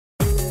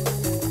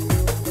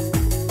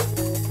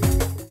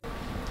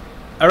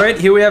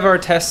Alright, here we have our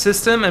test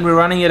system and we're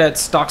running it at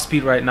stock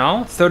speed right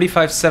now.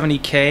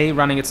 3570K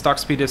running at stock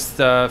speed is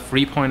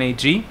 3.8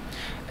 G.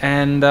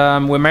 And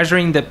we're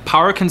measuring the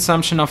power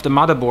consumption of the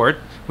motherboard,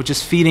 which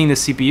is feeding the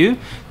CPU,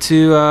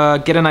 to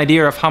get an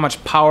idea of how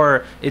much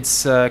power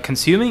it's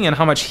consuming and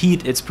how much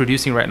heat it's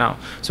producing right now.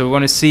 So we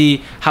want to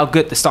see how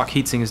good the stock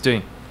heatsink is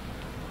doing.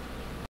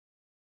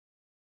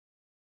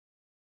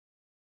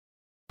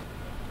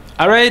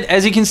 Alright,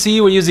 as you can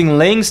see, we're using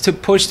links to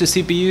push the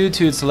CPU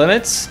to its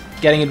limits,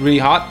 getting it really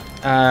hot.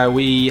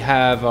 We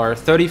have our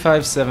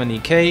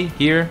 3570K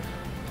here,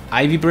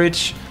 Ivy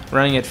Bridge,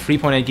 running at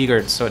 3.8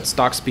 GHz, so at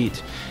stock speed.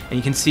 And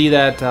you can see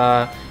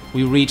that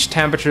we reach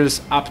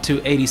temperatures up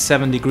to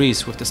 87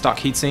 degrees with the stock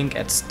heatsink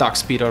at stock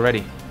speed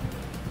already.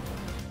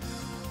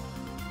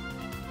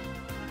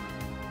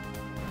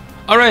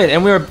 Alright,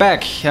 and we're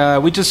back.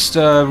 We just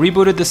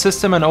rebooted the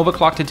system and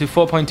overclocked it to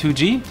 4.2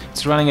 G.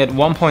 It's running at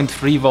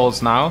 1.3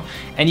 volts now.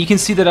 And you can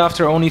see that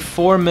after only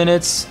 4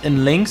 minutes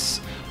in links,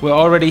 we're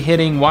already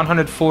hitting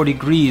 104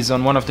 degrees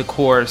on one of the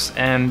cores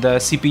and the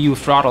CPU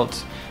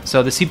throttled.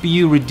 So the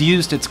CPU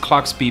reduced its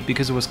clock speed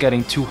because it was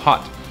getting too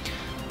hot.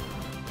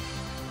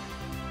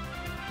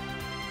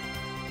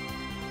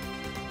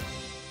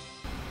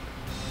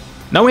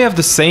 Now we have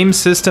the same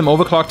system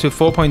overclocked to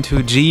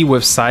 4.2 G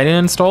with Seidon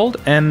installed,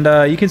 and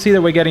you can see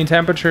that we're getting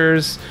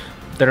temperatures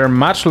that are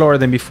much lower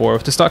than before.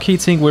 With the stock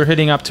heatsink we're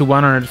hitting up to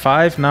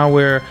 105, now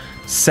we're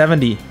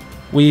 70.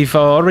 We've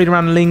already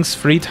run links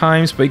 3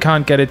 times, but we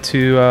can't get it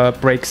to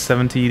break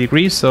 70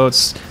 degrees, so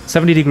it's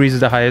 70 degrees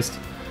is the highest.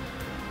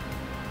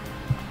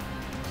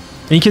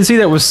 And you can see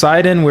that with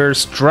Seidon we're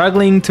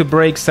struggling to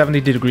break 70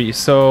 degrees.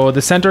 So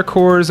the center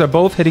cores are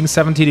both hitting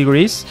 70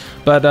 degrees,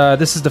 but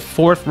this is the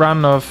 4th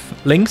run of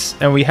links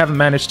and we haven't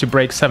managed to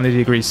break 70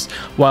 degrees,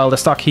 while the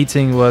stock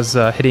heating was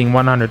hitting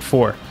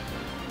 104.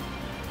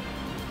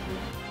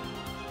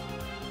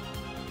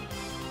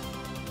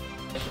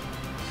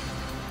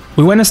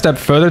 We went a step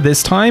further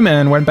this time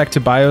and went back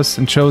to BIOS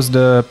and chose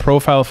the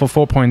profile for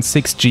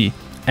 4.6 G.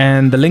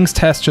 And the links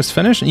test just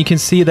finished, and you can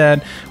see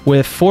that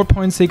with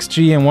 4.6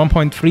 G and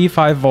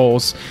 1.35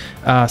 volts,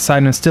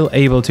 Seidon is still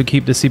able to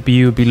keep the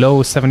CPU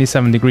below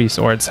 77 degrees,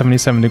 or at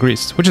 77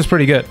 degrees, which is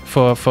pretty good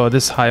for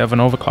this high of an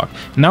overclock.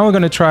 Now we're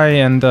going to try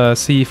and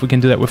see if we can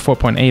do that with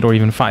 4.8 or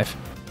even 5.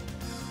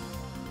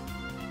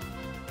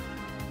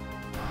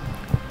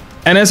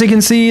 And as you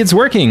can see, it's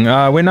working.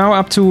 We're now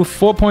up to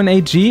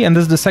 4.8 G, and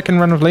this is the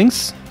 2nd run of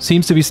links.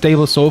 Seems to be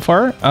stable so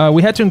far.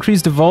 We had to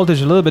increase the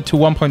voltage a little bit to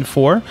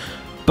 1.4.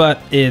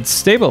 But it's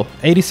stable,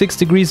 86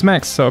 degrees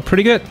max, so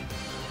pretty good.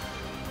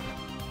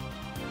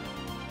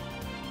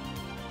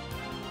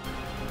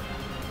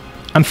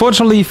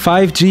 Unfortunately,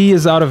 5G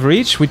is out of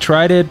reach. We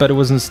tried it, but it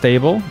wasn't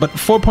stable. But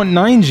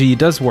 4.9G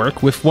does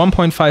work with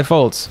 1.5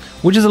 volts,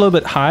 which is a little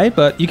bit high,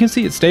 but you can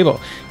see it's stable.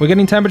 We're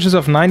getting temperatures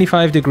of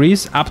 95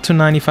 degrees, up to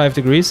 95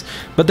 degrees,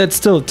 but that's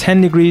still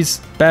 10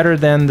 degrees better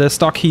than the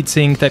stock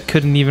heatsink that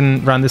couldn't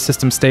even run the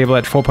system stable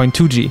at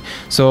 4.2G.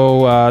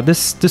 So the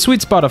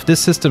sweet spot of this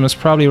system is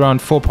probably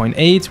around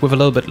 4.8 with a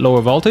little bit lower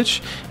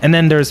voltage. And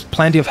then there's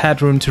plenty of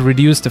headroom to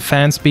reduce the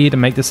fan speed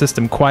and make the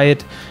system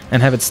quiet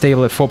and have it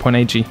stable at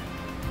 4.8G.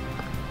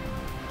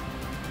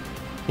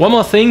 One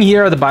more thing,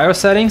 here are the BIOS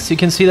settings. You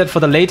can see that for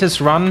the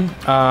latest run,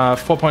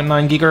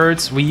 4.9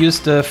 GHz, we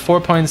used the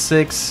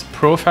 4.6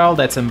 profile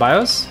that's in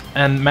BIOS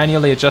and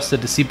manually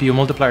adjusted the CPU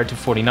multiplier to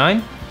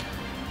 49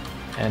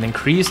 and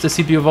increased the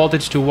CPU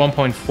voltage to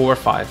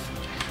 1.45.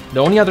 The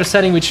only other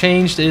setting we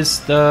changed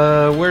is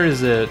the, where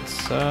is it?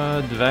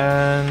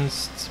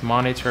 Advanced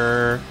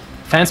monitor,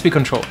 fan speed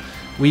control.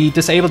 We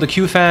disabled the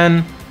Q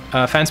fan,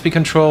 fan speed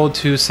control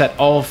to set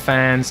all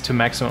fans to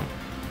maximum.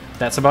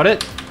 That's about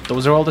it.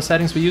 Those are all the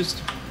settings we used.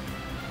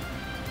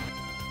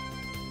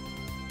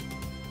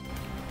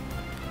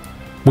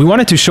 We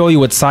wanted to show you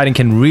what Seidon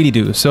can really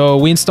do, so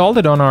we installed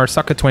it on our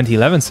Socket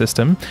 2011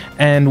 system,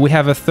 and we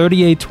have a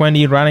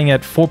 3820 running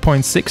at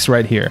 4.6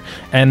 right here.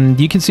 And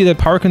you can see that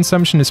power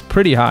consumption is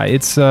pretty high.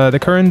 It's the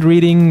current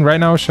reading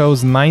right now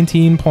shows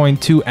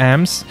 19.2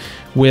 amps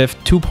with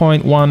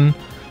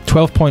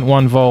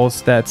 12.1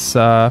 volts. That's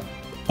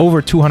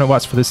over 200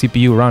 watts for the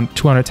CPU, around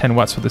 210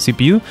 watts for the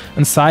CPU,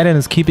 and Seidon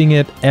is keeping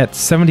it at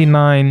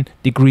 79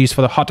 degrees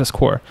for the hottest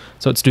core,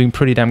 so it's doing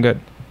pretty damn good.